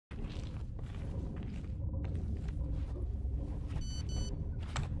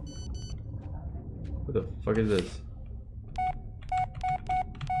What the fuck is this?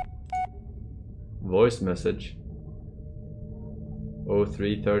 Voice message.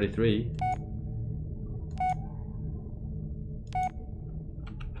 0333.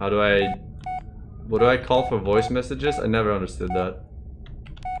 How do I... What do I call for voice messages? I never understood that.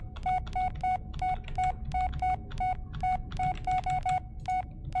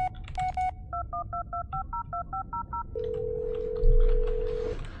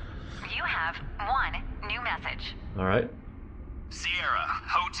 You have one new message. Alright. Sierra,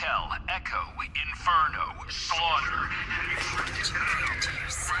 Hotel, Echo, Inferno, Slaughter.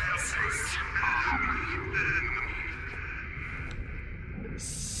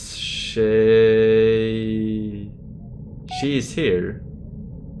 She is here.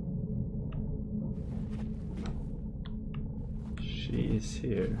 She is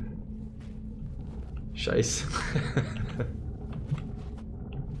here. Scheiße.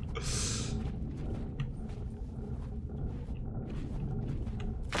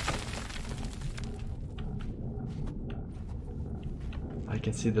 I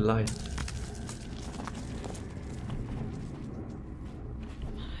can see the light.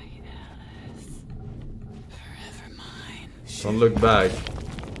 Don't look back.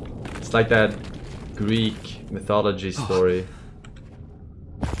 It's like that Greek mythology story.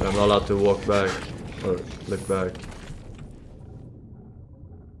 Where I'm not allowed to walk back or look back.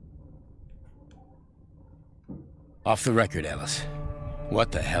 Off the record, Ellis.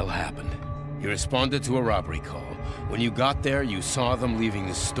 What the hell happened? You responded to a robbery call. When you got there, you saw them leaving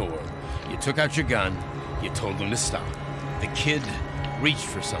the store. You took out your gun. You told them to stop. The kid reached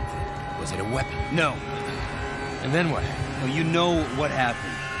for something. Was it a weapon? No. And then what? Oh, you know what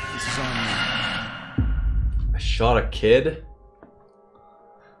happened. This is on me. I shot a kid?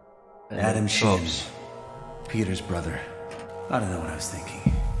 Adam Shin, Peter's brother. I don't know what I was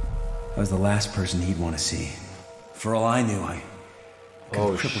thinking. I was the last person he'd want to see. For all I knew, I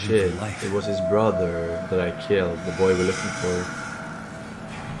Oh shit, it was his brother that I killed, the boy we're looking for.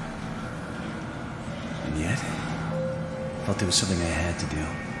 And yet, felt it was something I had to do.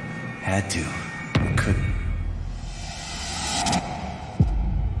 Had to, but couldn't.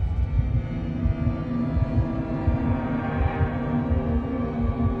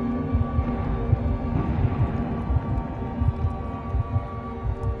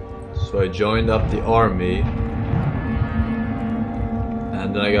 So I joined up the army,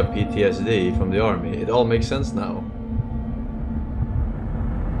 and then I got PTSD from the army. It all makes sense now.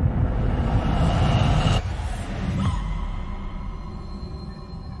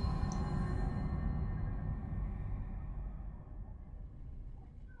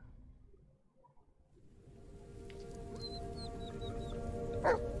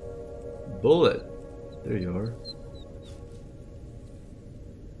 Bullet. There you are.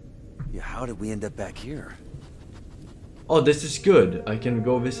 Yeah, how did we end up back here? Oh, this is good. I can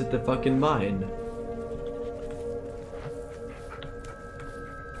go visit the fucking mine.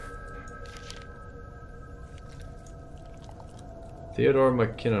 Theodore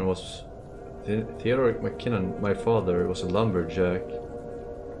McKinnon, my father, was a lumberjack.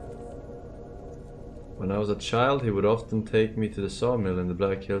 When I was a child, he would often take me to the sawmill in the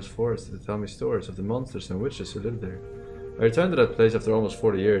Black Hills forest to tell me stories of the monsters and witches who lived there. I returned to that place after almost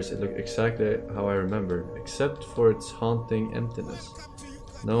 40 years. It looked exactly how I remembered, except for its haunting emptiness.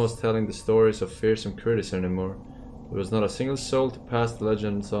 No one was telling the stories of fearsome critters anymore. There was not a single soul to pass the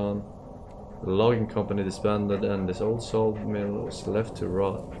legends on. The logging company disbanded and this old sawmill was left to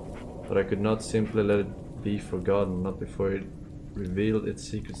rot. But I could not simply let it be forgotten, not before it revealed its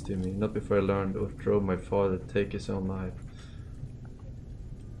secrets to me, not before I learned what drove my father to take his own life.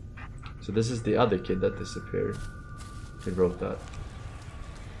 So this is the other kid that disappeared. He wrote that.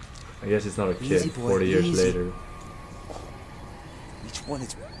 I guess it's not a kid, boy, 40 years later. Each one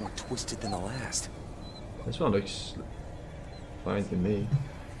is more twisted than the last. This one looks fine to me.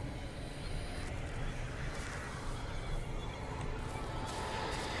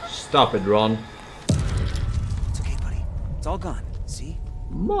 Stop it, Ron. It's okay, buddy. It's all gone. See?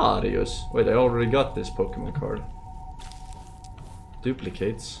 Marius. Wait, I already got this Pokemon card.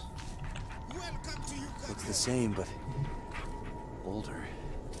 Duplicates. Looks the same, but older.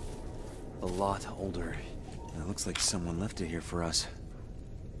 A lot older. And it looks like someone left it here for us.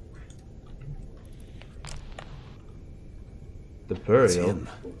 The burial. It's him.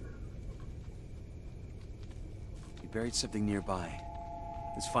 He buried something nearby.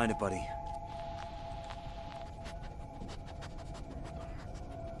 Let's find it, buddy.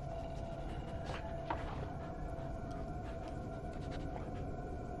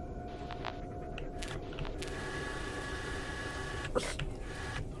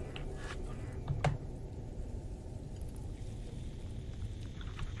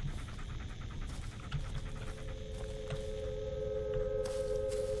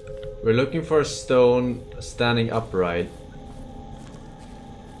 We're looking for a stone standing upright.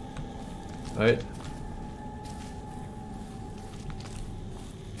 Right?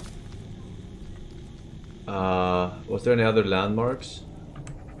 Was there any other landmarks?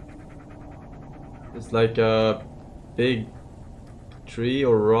 It's like a big tree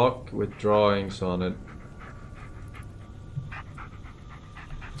or rock with drawings on it.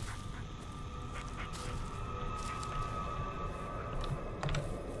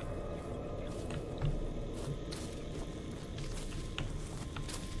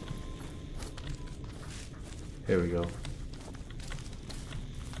 Here we go.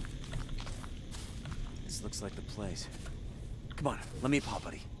 This looks like the place. Come on, let me pop,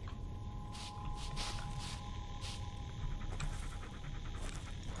 buddy.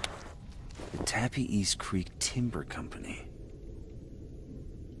 The Tappy East Creek Timber Company.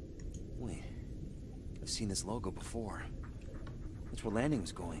 Wait, I've seen this logo before. That's where Landing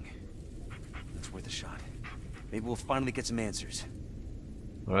was going. That's worth a shot. Maybe we'll finally get some answers.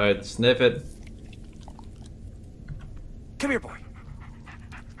 Alright, sniff it. Come here, boy.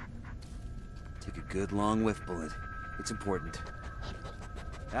 Take a good long whiff bullet. It's important.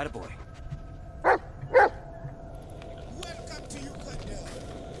 Attaboy. Welcome to you, Goddell.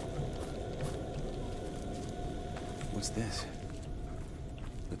 What's this?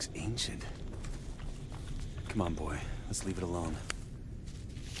 Looks ancient. Come on, boy. Let's leave it alone.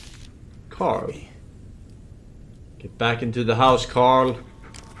 Carl. Get back into the house, Carl.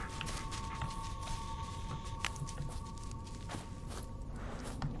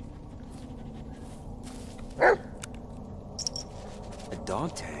 A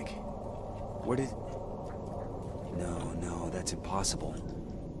dog tag? Where did... No, that's impossible.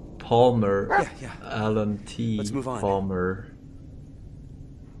 Palmer. Yeah. Alan T. Let's move on. Palmer.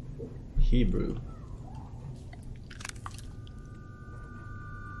 Hebrew.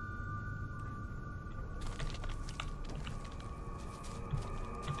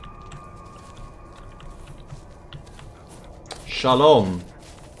 Shalom.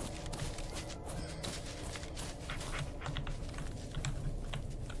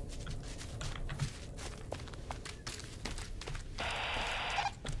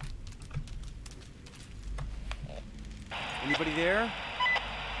 Anybody there?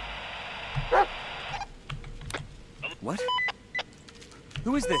 What?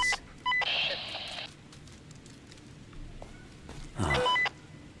 Who is this?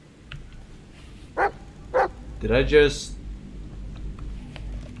 Did I just...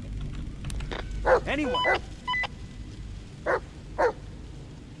 Anyone?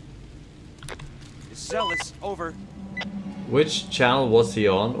 Zealous, over. Which channel was he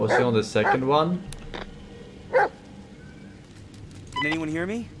on? Was he on the second one? Can anyone hear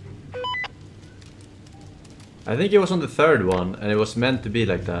me? I think it was on the third one, and it was meant to be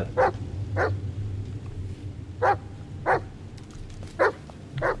like that.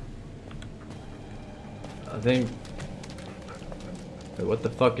 I think... Wait, what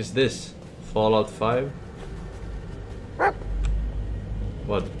the fuck is this? Fallout 5?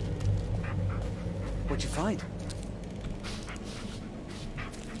 What? What'd you find?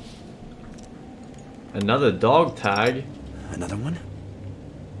 Another dog tag? Another one?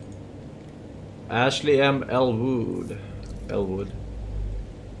 Ashley M. Elwood.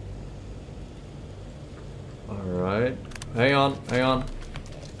 Alright. Hang on.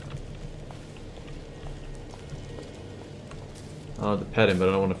 I want to pet him, but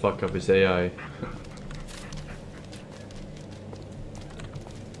I don't want to fuck up his AI.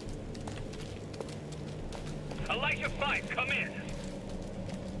 Elijah 5, come in.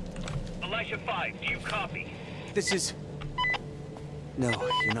 Elijah 5, do you copy? This is... No,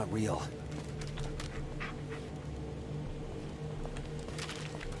 you're not real.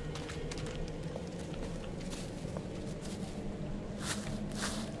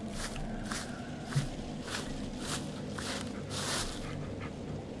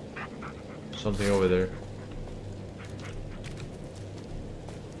 Something over there.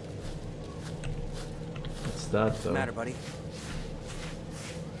 What's that though? What's the matter, buddy?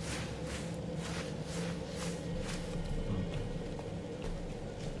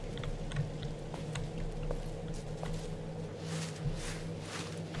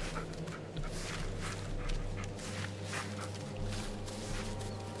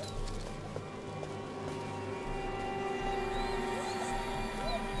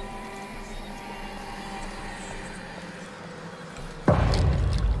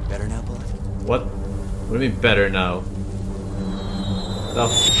 Better now, Bullet? What? What do you mean better now? The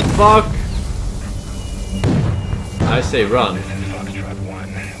fuck? I say run. This is Foxtrot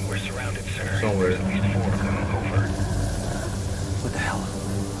 1. We're surrounded, sir. Somewhere. There's at least 4 of them. Over. What the hell?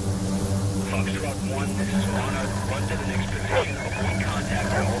 Foxtrot 1, this is Monarch. Run to the next position. Avoid contact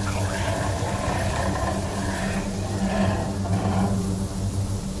at all costs.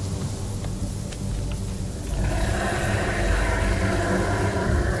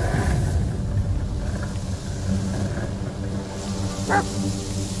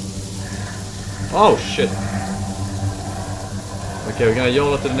 Oh shit. Okay, we're gonna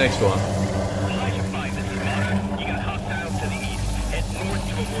YOLO to the next one. Elijah 5, this is Monarch. You got hostiles to the east. Head north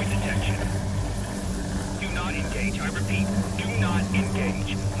to avoid detection. Do not engage. I repeat, do not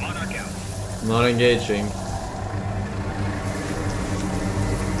engage. Monarch out. Not engaging.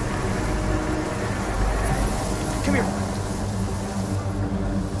 Come here.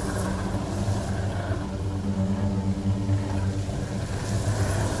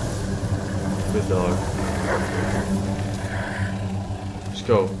 Good dog. Let's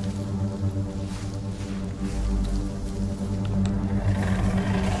go.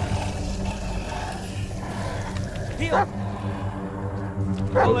 Heal.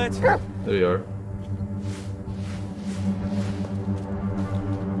 Bullet. There you are.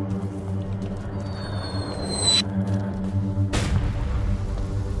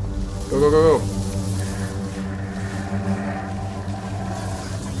 Go, go, go, go.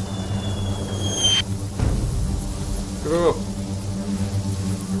 Go, go, go.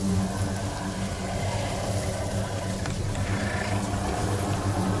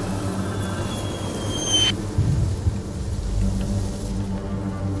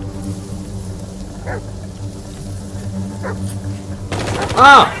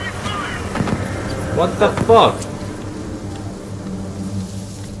 Ah! What the fuck?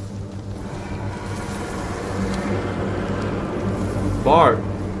 Bart.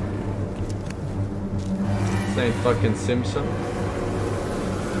 This ain't fucking Simpson.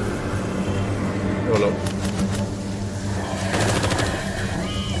 YOLO.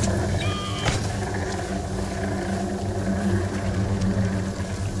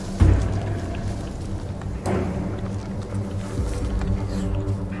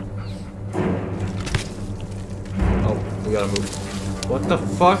 Oh, we gotta move. What the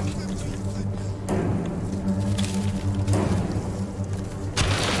fuck?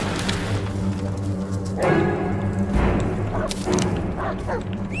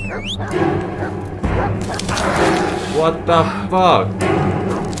 What the fuck?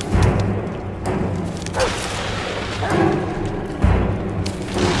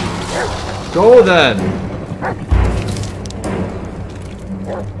 Go then!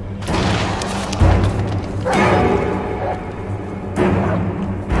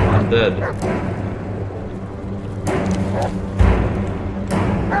 I'm dead.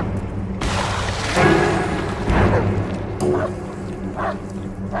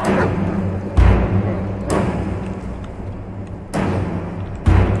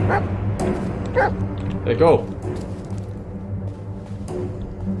 Hey, go!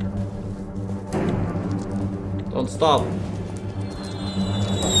 Don't stop!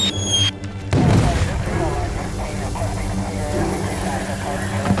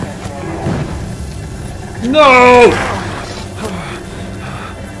 No!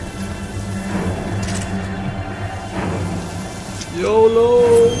 YOLO!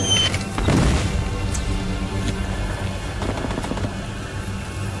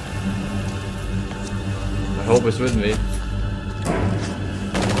 I hope it's with me.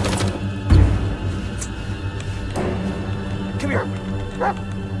 Come here.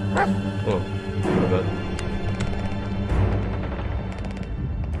 Oh, my bad.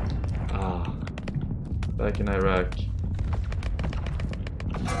 Ah, back in Iraq.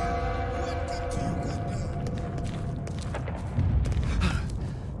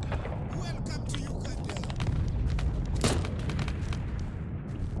 Welcome to Uganda.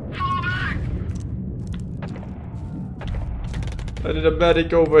 I need a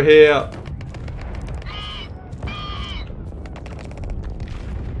medic over here.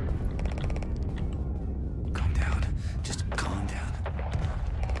 Calm down. Just calm down.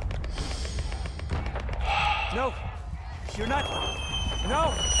 No! You're not!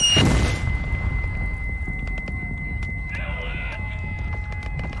 No!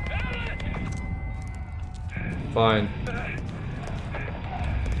 Fine.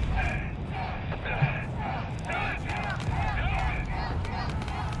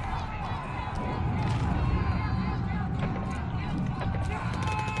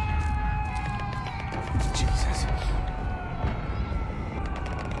 Jesus.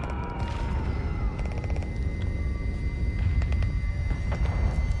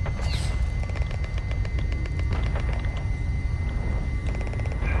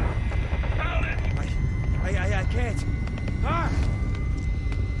 I can't.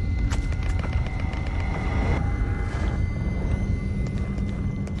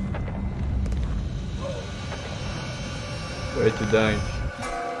 way too dank.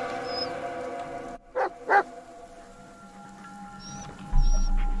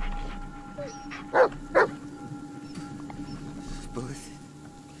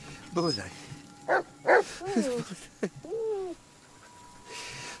 Bullet.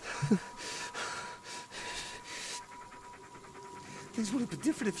 Things would have been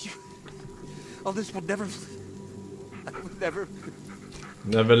different if you... All this would never... I would never...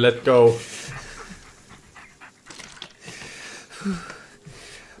 Never let go.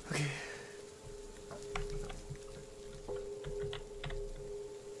 Okay.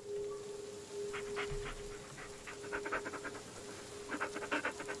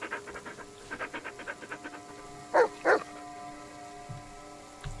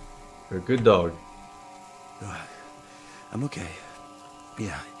 You're a good dog. I'm okay.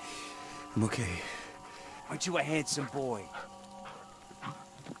 Yeah, I'm okay. Aren't you a handsome boy?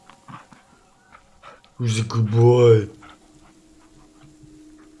 Who's a good boy?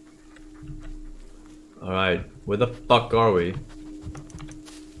 Alright, where the fuck are we?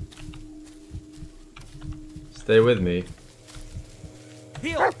 Stay with me.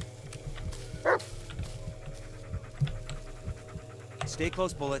 Heal! Stay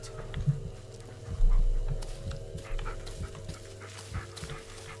close, Bullet.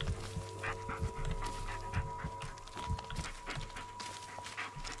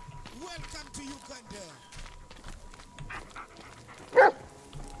 Welcome to Uganda.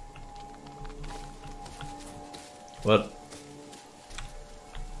 What?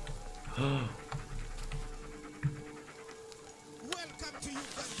 Welcome to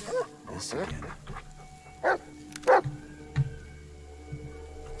Uganda. This again.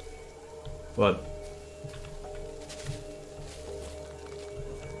 What?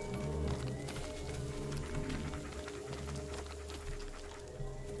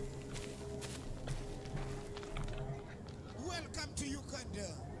 Welcome to Uganda.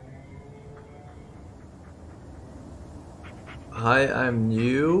 Hi, I'm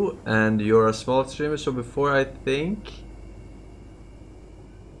new and you're a small streamer, so before I think...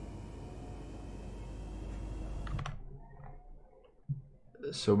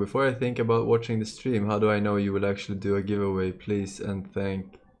 So before I think about watching the stream, how do I know you will actually do a giveaway? Please and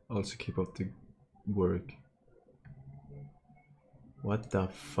thank. Also keep up the work. What the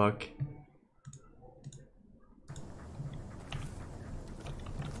fuck?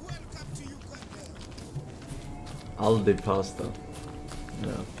 Welcome to Uganda. Aldi pasta.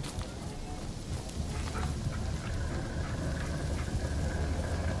 Yeah.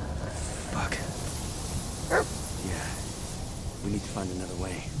 Fuck. Yeah. We need to find another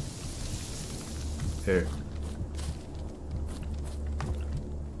way. Here.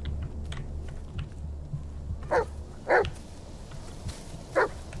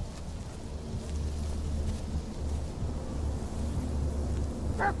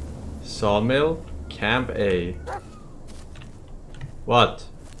 Sawmill, Camp A. What?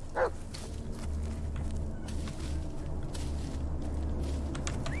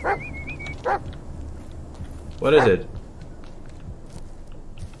 What is it?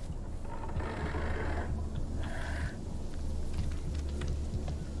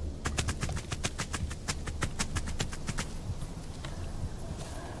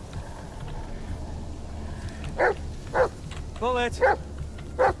 Bullet!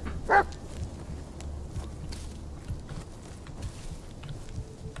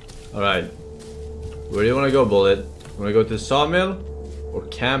 Alright. Where do you want to go, Bullet? Want to go to the sawmill or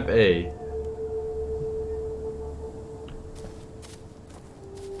Camp A?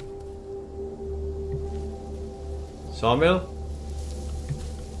 Sawmill?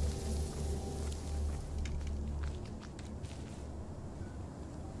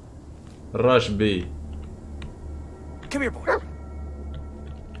 Rush B. Come here, boy.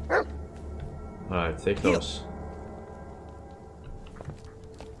 Alright, take those.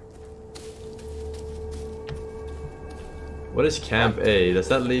 What is Camp A? Does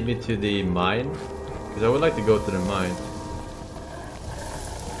that lead me to the mine? Because I would like to go to the mine.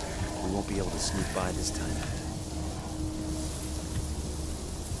 We won't be able to sneak by this time.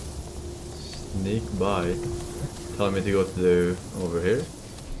 Sneak by. Telling me to go to the over here.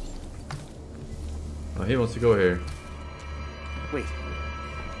 Oh, he wants to go here. Wait.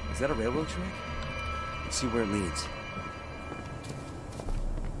 Is that a railroad track? Let's see where it leads.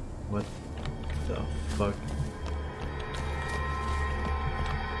 What the fuck?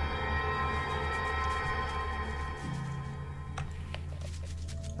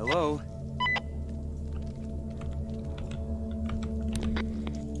 Hello?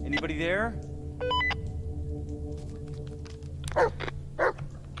 Anybody there?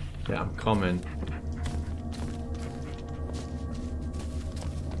 Yeah, I'm coming.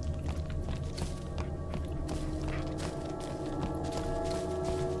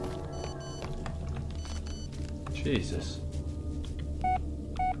 Jesus.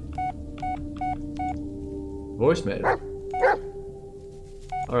 Voicemail.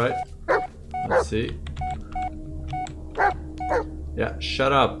 Alright. Let's see. Yeah,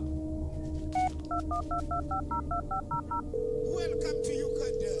 shut up. Welcome to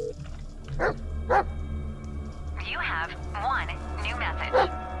Uganda. You have one new message.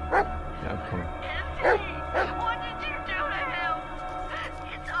 Yeah, I'm coming. What did you do to him?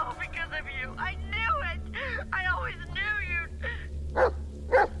 It's all because of you. I knew it. I always knew you'd.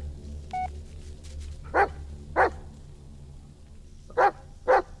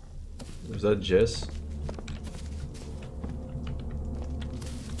 Was that Jess?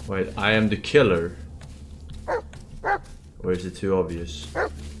 Wait, I am the killer. Or is it too obvious?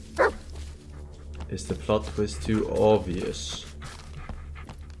 Is the plot twist too obvious?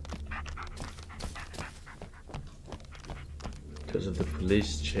 Because of the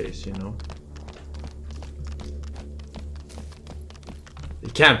police chase, you know?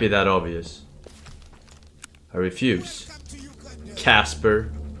 It can't be that obvious. I refuse. Welcome to Uganda.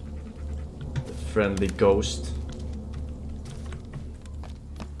 Casper, the friendly ghost.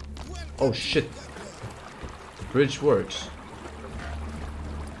 Oh shit. The bridge works.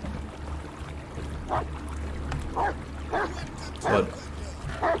 What?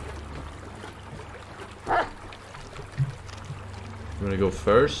 You wanna go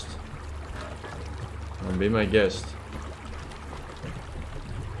first? Be my guest.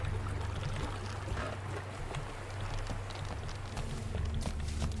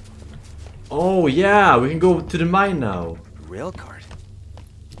 Oh yeah, we can go to the mine now. Rail cart.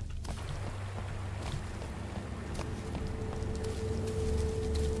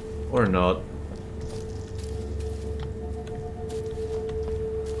 Or not.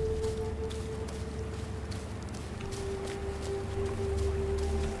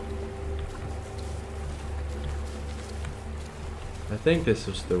 I think this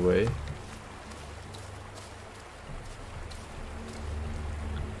was the way.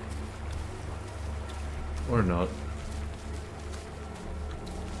 Or not.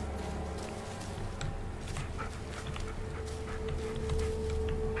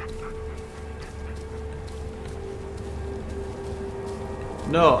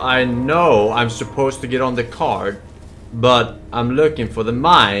 No, I know I'm supposed to get on the card, but I'm looking for the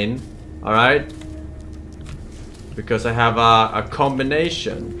mine, alright? Because I have a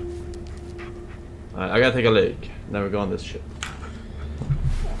combination. I gotta take a look. Never go on this shit.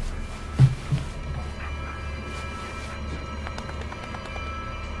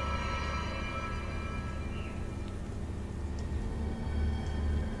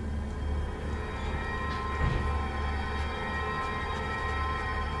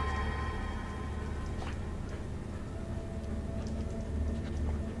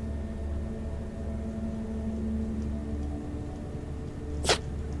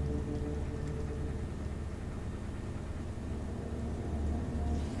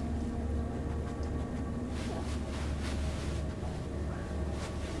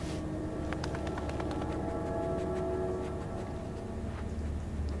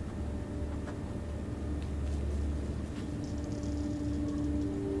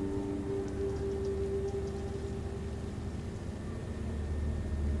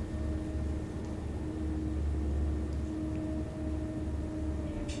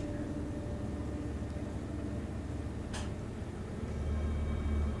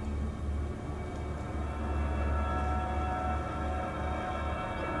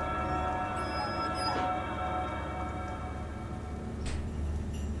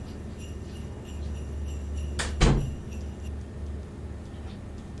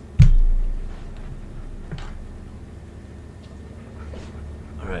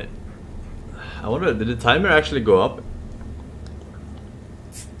 Alright. I wonder, did the timer actually go up?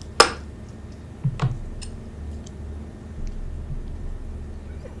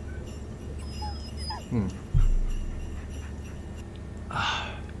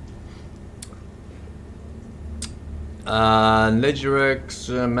 Legirex,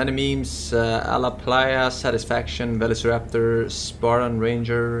 many memes, Ala Playa, Satisfaction, Velociraptor, Spartan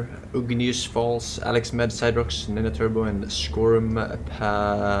Ranger, Ugnius Falls, Alex Med, Sidrox, Nina Turbo, and Scorum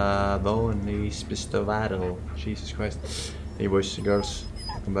Pavonis Pistovado. Jesus Christ. Hey boys and girls,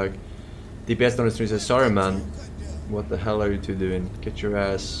 welcome back. DPS on the stream says, sorry man, what the hell are you two doing? Get your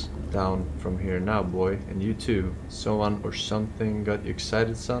ass down from here now, boy. And you too. Someone or something got you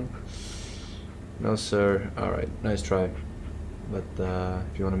excited, son? No sir. Alright, nice try. But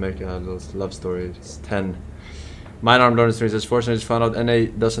if you want to make a little love story, it's 10. Mine Armed Lawrence says, Forsen just found out NA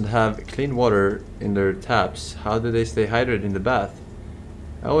doesn't have clean water in their taps. How do they stay hydrated in the bath?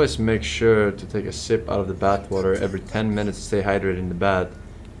 I always make sure to take a sip out of the bathwater every 10 minutes to stay hydrated in the bath.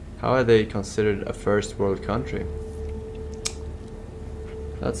 How are they considered a first world country?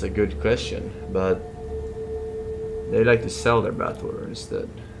 That's a good question, but they like to sell their bathwater instead.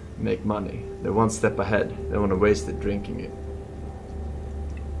 Make money. They're one step ahead. They don't want to waste it drinking it.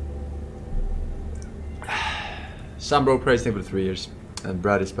 Sambro praised him for 3 years, and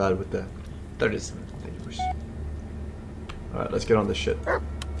Brad is bad with the 37. Alright, let's get on this shit.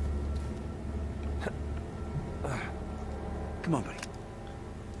 Come on, buddy.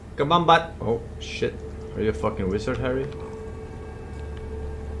 Come on, bud. Oh, shit. Are you a fucking wizard, Harry?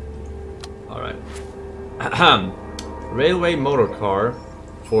 Alright. Railway motor car.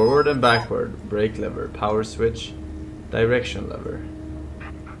 Forward and backward. Brake lever. Power switch. Direction lever.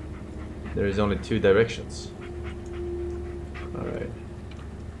 There is only 2 directions. Alright.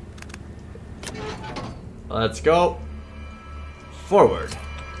 Let's go. Forward.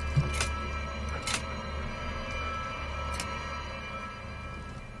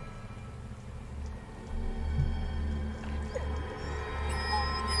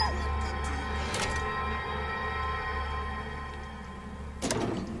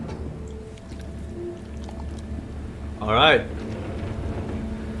 All right.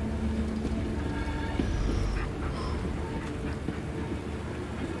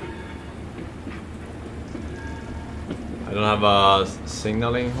 I don't have a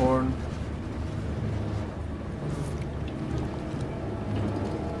signaling horn.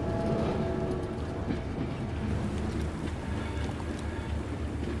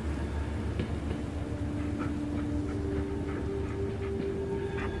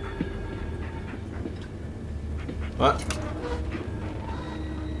 What?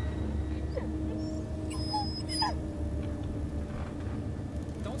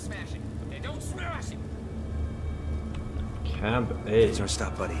 Don't smash it. Okay, don't smash it. Camp A. It's our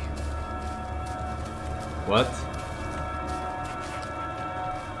stop, buddy. What?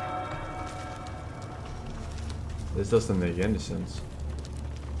 This doesn't make any sense.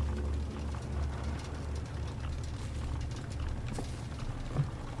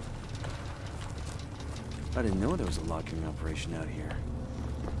 I didn't know there was a logging operation out here.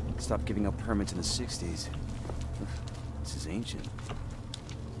 Stopped giving up permits in the 60s. This is ancient.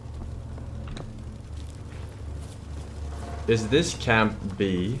 Is this Camp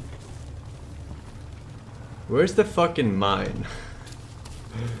B? Where's the fucking mine?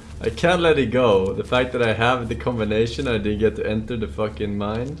 I can't let it go. The fact that I have the combination, I didn't get to enter the fucking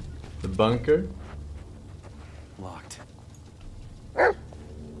mine. The bunker. Locked.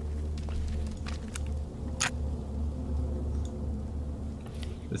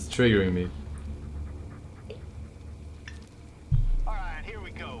 It's triggering me. Alright, here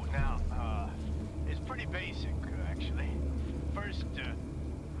we go. Now, it's pretty basic, actually. First,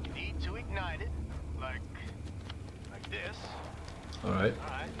 you need to ignite it, like this. Alright.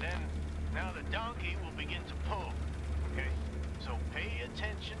 Alright, then, now the donkey will begin to pull, okay? So pay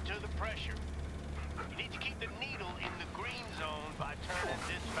attention to the pressure. You need to keep the needle in the green zone by turning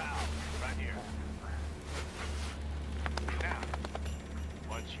this valve, right here. Now,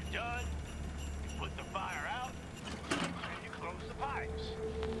 once you're done, you put the fire out, and you close the pipes.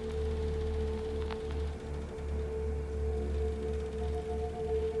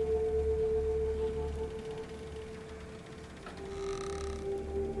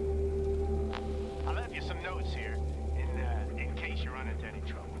 I left you some notes here, in case you run into any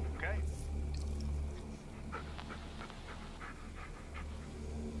trouble, okay?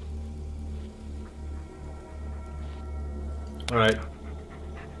 Alright.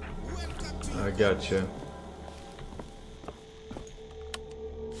 Welcome to I gotcha.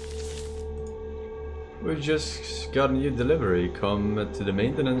 We just got a new delivery. Come to the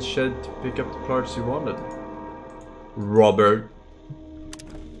maintenance shed to pick up the parts you wanted. Robert.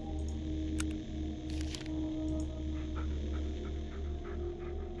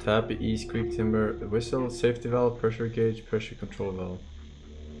 Tap, ease, quick timber, whistle, safety valve, pressure gauge, pressure control valve.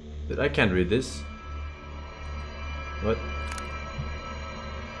 I can't read this. What?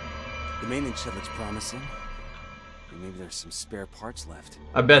 The maintenance shed looks promising. Maybe there's some spare parts left.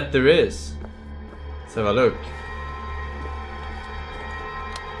 I bet there is. Let's have a look.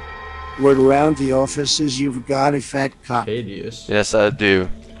 Word around the office is you've got a fat cock. Hideous. Yes, I do.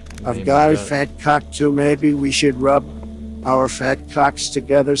 I've got a fat cock too. Maybe we should rub our fat cocks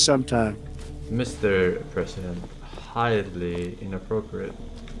together sometime. Mr. President, highly inappropriate.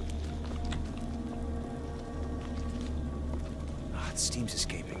 Ah, the steam's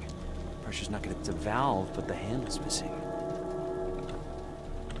escaping. Pressure's not gonna hit the valve, but the handle's missing.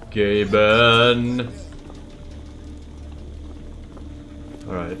 Gaben.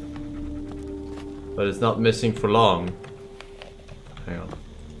 Alright. But it's not missing for long. Hang on.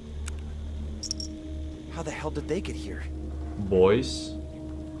 How the hell did they get here? Boys.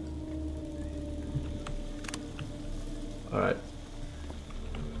 Alright.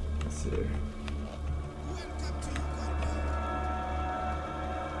 Let's see here.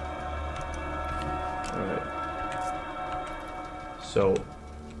 Alright. So.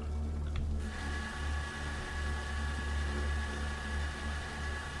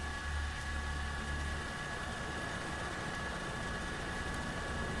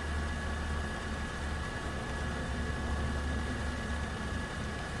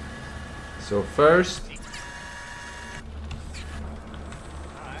 So first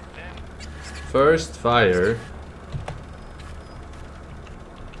fire.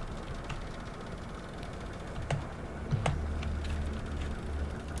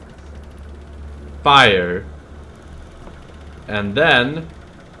 Fire. And then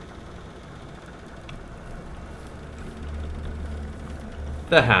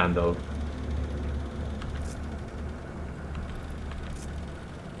the handle.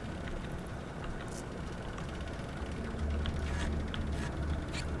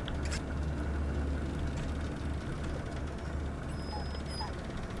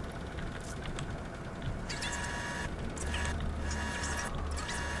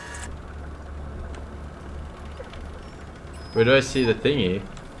 Where do I see the thingy?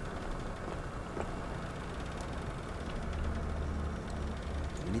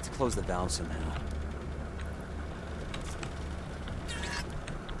 We need to close the valve somehow.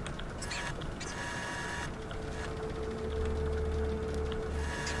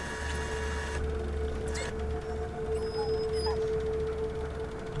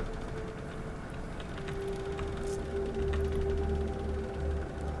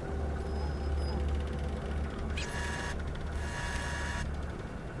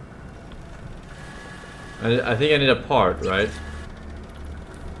 I think I need a part, right?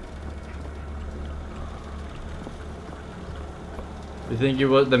 You think it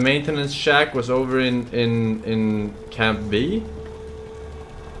was the maintenance shack was over in Camp B?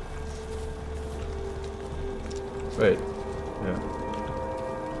 Wait, yeah.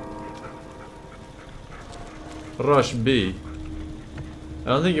 Rush B. I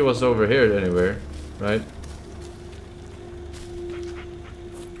don't think it was over here anywhere, right?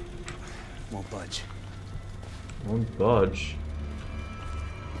 Won't budge. Won't budge.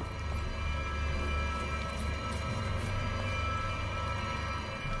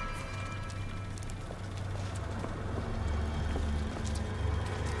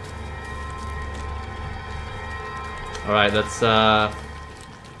 All right, let's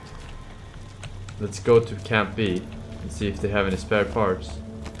go to Camp B and see if they have any spare parts.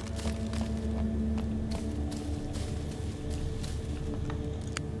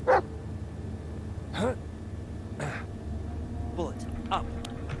 Bullet, up.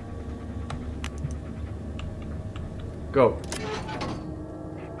 Go.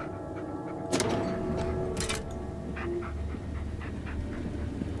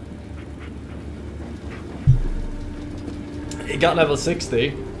 He got level 60.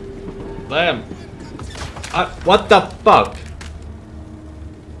 Damn. What the fuck?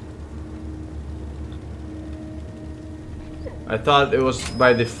 I thought it was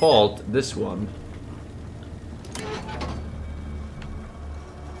by default this one.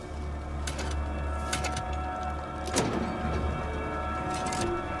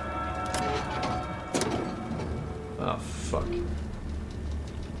 Oh fuck.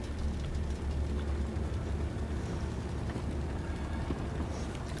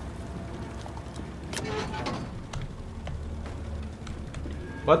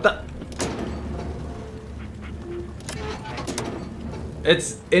 What the?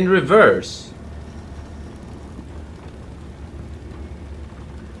 It's in reverse.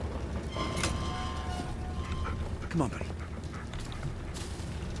 Come on, buddy.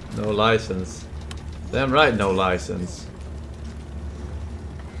 No license. Damn right, no license.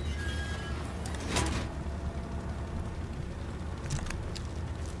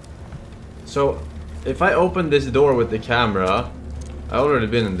 So, if I open this door with the camera, I already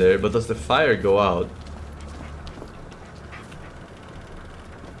been in there, but does the fire go out?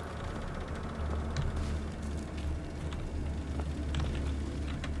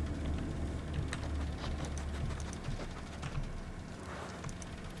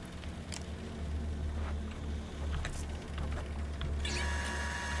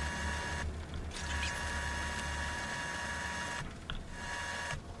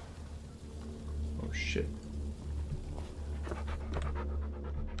 Oh shit.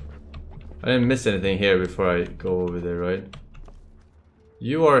 I didn't miss anything here before I go over there, right?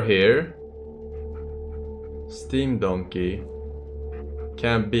 You are here. Steam donkey.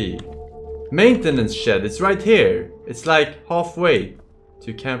 Can't be. Maintenance shed. It's right here. It's like halfway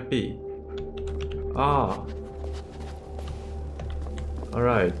to can't be. Ah.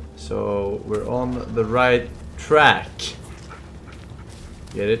 Alright. So we're on the right track.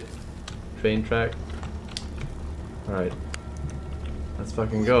 Get it? Train track. Alright. Let's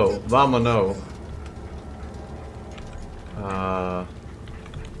fucking go. Vamonos.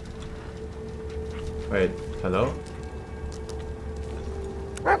 Wait, hello?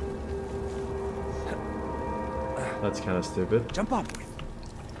 That's kind of stupid. Jump on, boy.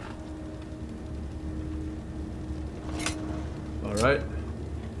 Alright.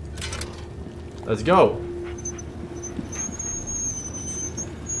 Let's go.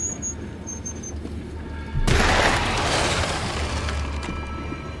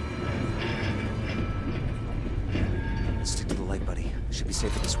 Stick to the light, buddy. Should be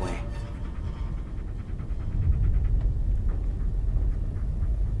safer this way.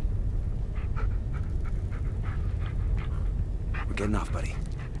 We're getting off, buddy.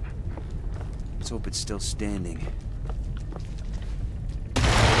 Let's hope it's still standing.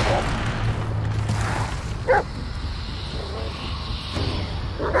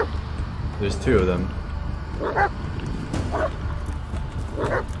 There's two of them.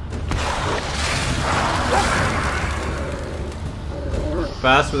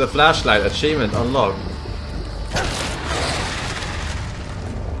 Fast with a flashlight. Achievement unlocked.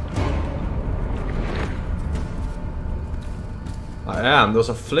 I am. There's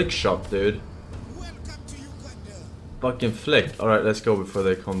a flick shop, dude. Fucking flick. Alright, let's go before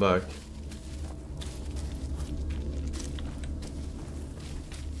they come back.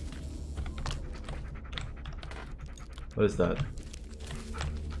 What is that?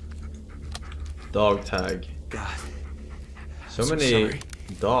 Dog tag. God. So I'm so many sorry.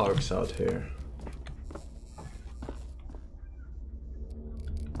 dogs out here.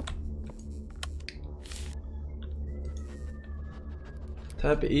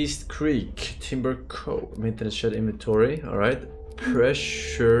 Tap East Creek, Timber Cove, maintenance shed inventory. Alright.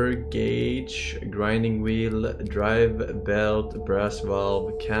 Pressure gauge, grinding wheel, drive belt, brass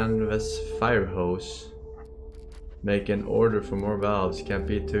valve, canvas, fire hose. Make an order for more valves. Can't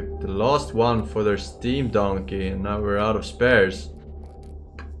be took the last one for their steam donkey and now we're out of spares.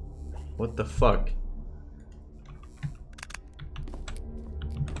 What the fuck?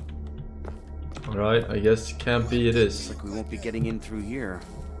 Alright, I guess can't be it is. Looks like we won't be getting in through here.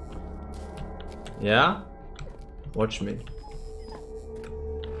 Yeah? Watch me.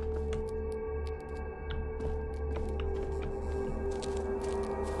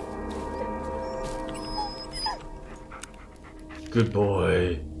 Good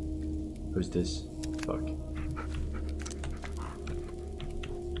boy. Who's this? Fuck.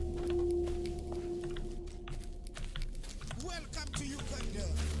 Welcome to Uganda.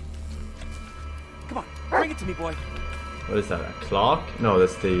 Come on, bring it to me, boy. What is that? A clock? No,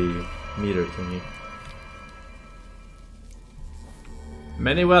 that's the meter thingy.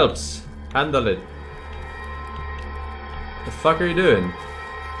 Many whelps. Handle it. The fuck are you doing?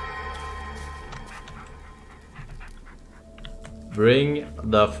 Bring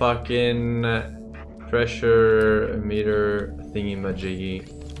the fucking pressure meter thingy majiggy.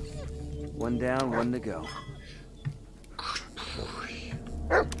 One down, one to go.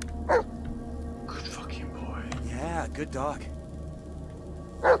 Good fucking boy. Yeah, good dog.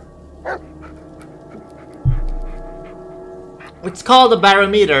 It's called a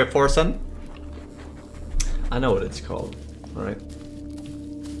barometer, Forsen. I know what it's called. Alright.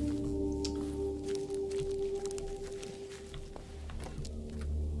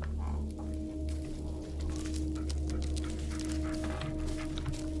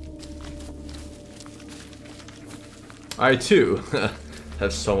 I too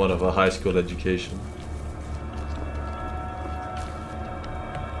have somewhat of a high school education.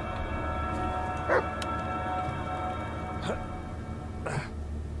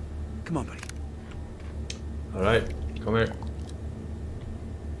 Come on, buddy. Alright, come here.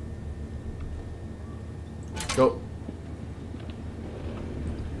 Go.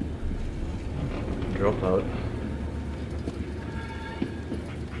 Drop out.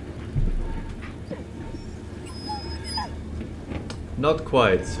 Not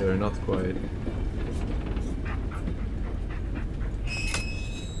quite, sir, not quite.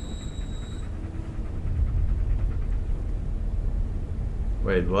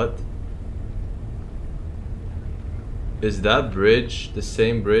 Wait, what? Is that bridge the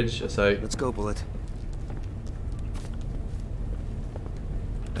same bridge as I... Let's go, Bullet.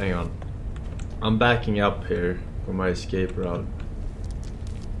 Hang on. I'm backing up here for my escape route.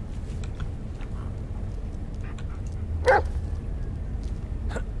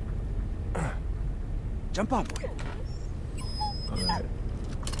 Jump on, boy. Alright.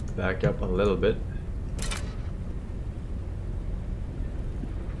 Back up a little bit.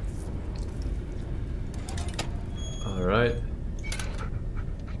 Alright.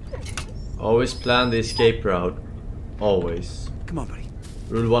 Always plan the escape route. Always. Come on, buddy.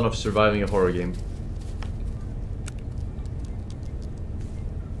 Rule 1 of surviving a horror game.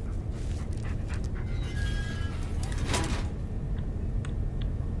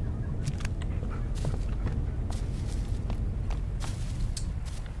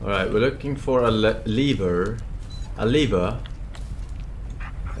 Alright, we're looking for a lever. A lever,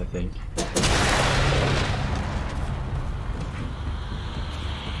 I think.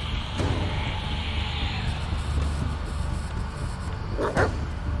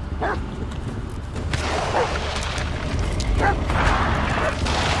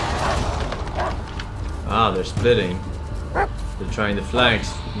 Ah, they're splitting. They're trying the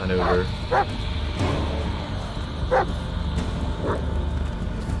flanks maneuver.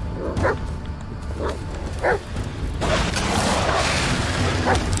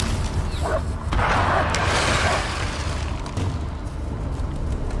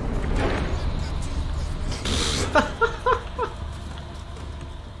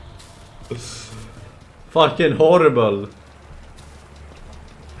 Fucking horrible. This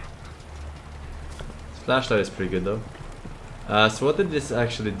flashlight is pretty good though. So what did this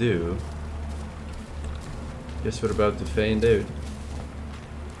actually do? Guess we're about to find out.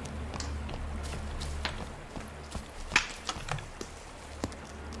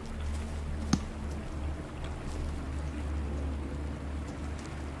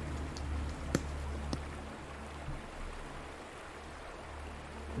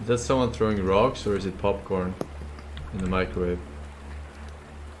 Is that someone throwing rocks or is it popcorn in the microwave?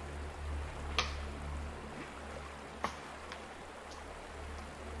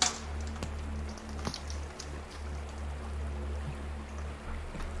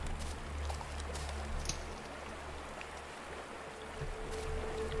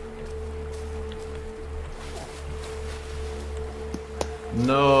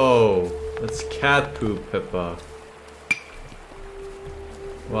 No, that's cat poop, Peppa.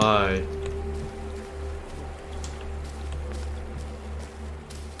 Why?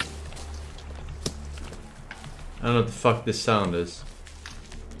 I don't know what the fuck this sound is.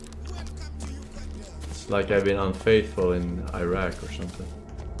 It's like I've been unfaithful in Iraq or something.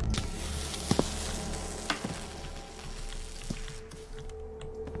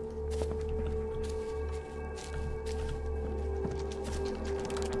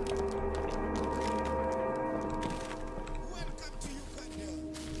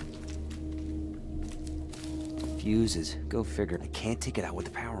 Fuses. Go figure. I can't take it out with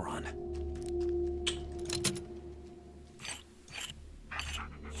the power on.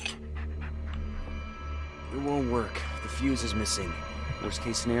 It won't work. The fuse is missing. Worst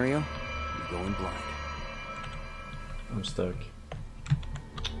case scenario, you go in blind. I'm stuck.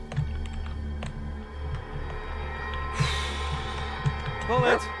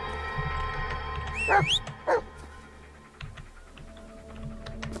 Bullet!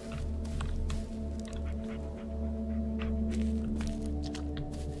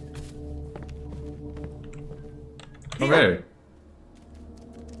 Come here.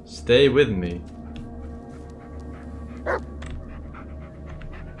 Stay with me.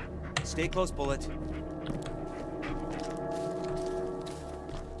 Stay close, Bullet.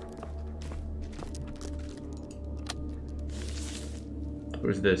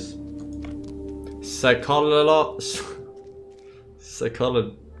 Who's this?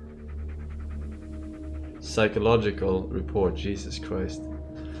 Psychological report. Jesus Christ.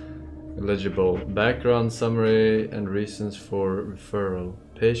 Eligible. Background summary and reasons for referral.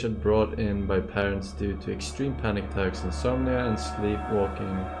 Patient brought in by parents due to extreme panic attacks, insomnia, and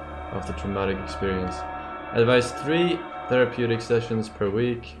sleepwalking after traumatic experience. Advised 3 therapeutic sessions per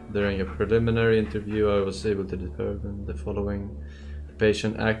week. During a preliminary interview, I was able to determine the following. The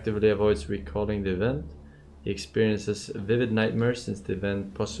patient actively avoids recalling the event. He experiences vivid nightmares since the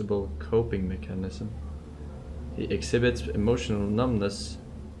event, possible coping mechanism. He exhibits emotional numbness,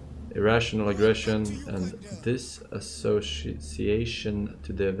 irrational aggression, and disassociation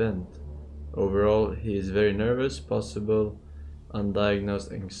to the event. Overall, he is very nervous, possible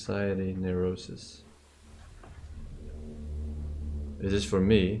undiagnosed anxiety neurosis. Is this for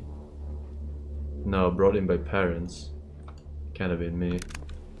me? No, brought in by parents. Can't have been me.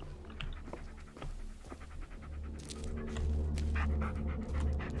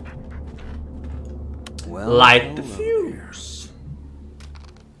 Well, Light the fuse.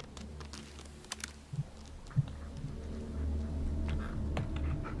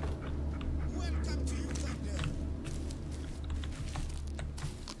 Welcome to Uganda.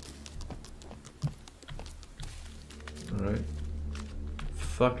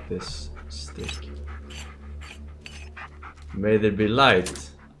 Fuck this stick. May there be light.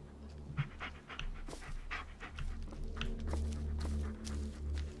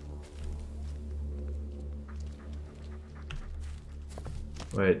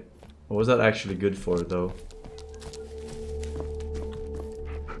 Wait, what was that actually good for though?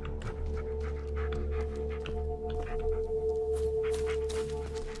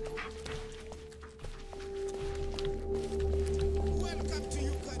 Welcome to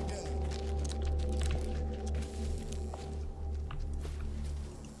Uganda.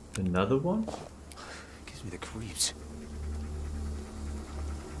 Another one? Gives me the creeps.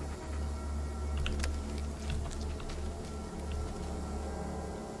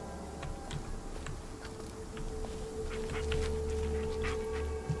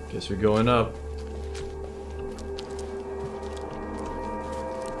 Guess we're going up.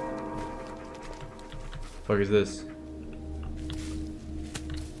 Fuck is this?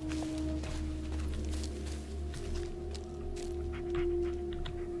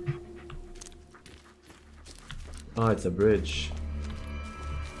 Oh, it's a bridge.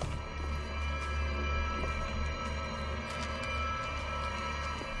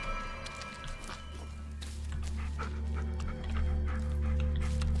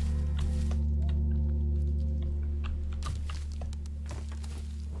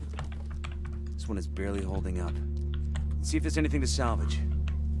 This one is barely holding up. Let's see if there's anything to salvage.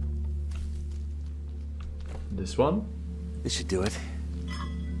 This one? This should do it.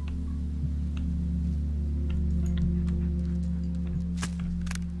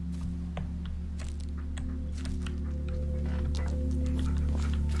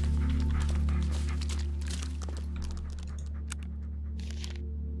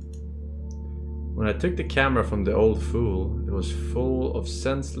 When I took the camera from the old fool, it was full of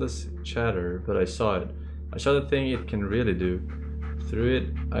senseless chatter, but I saw it. I saw the thing it can really do. Through it,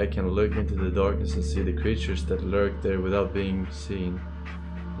 I can look into the darkness and see the creatures that lurk there without being seen.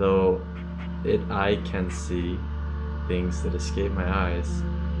 Though I can see things that escape my eyes.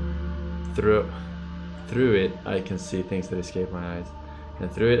 Through it, I can see things that escape my eyes.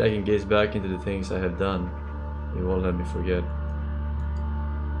 And through it, I can gaze back into the things I have done. It won't let me forget.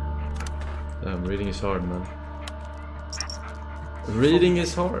 Reading is hard, man. Reading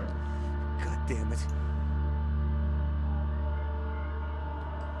is hard. God damn it.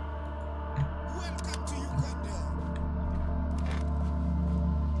 Welcome to Uganda.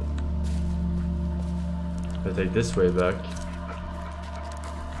 If I take this way back,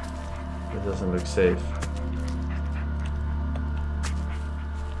 it doesn't look safe.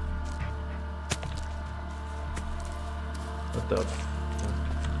 What the f-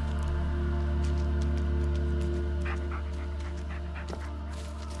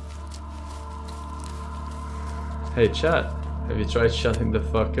 Hey chat, have you tried shutting the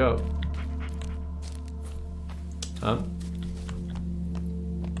fuck up? Huh?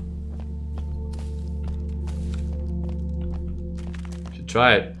 Should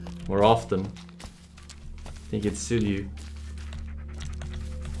try it more often. Think it'd suit you.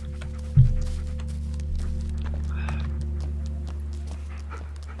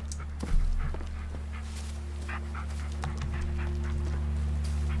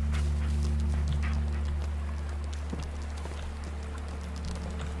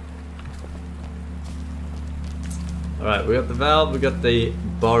 Alright, we got the valve, we got the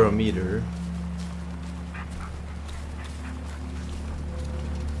barometer.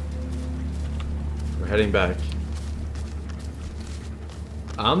 We're heading back.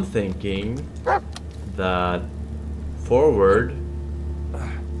 I'm thinking that forward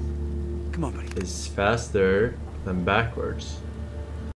Come on, buddy. is faster than backwards.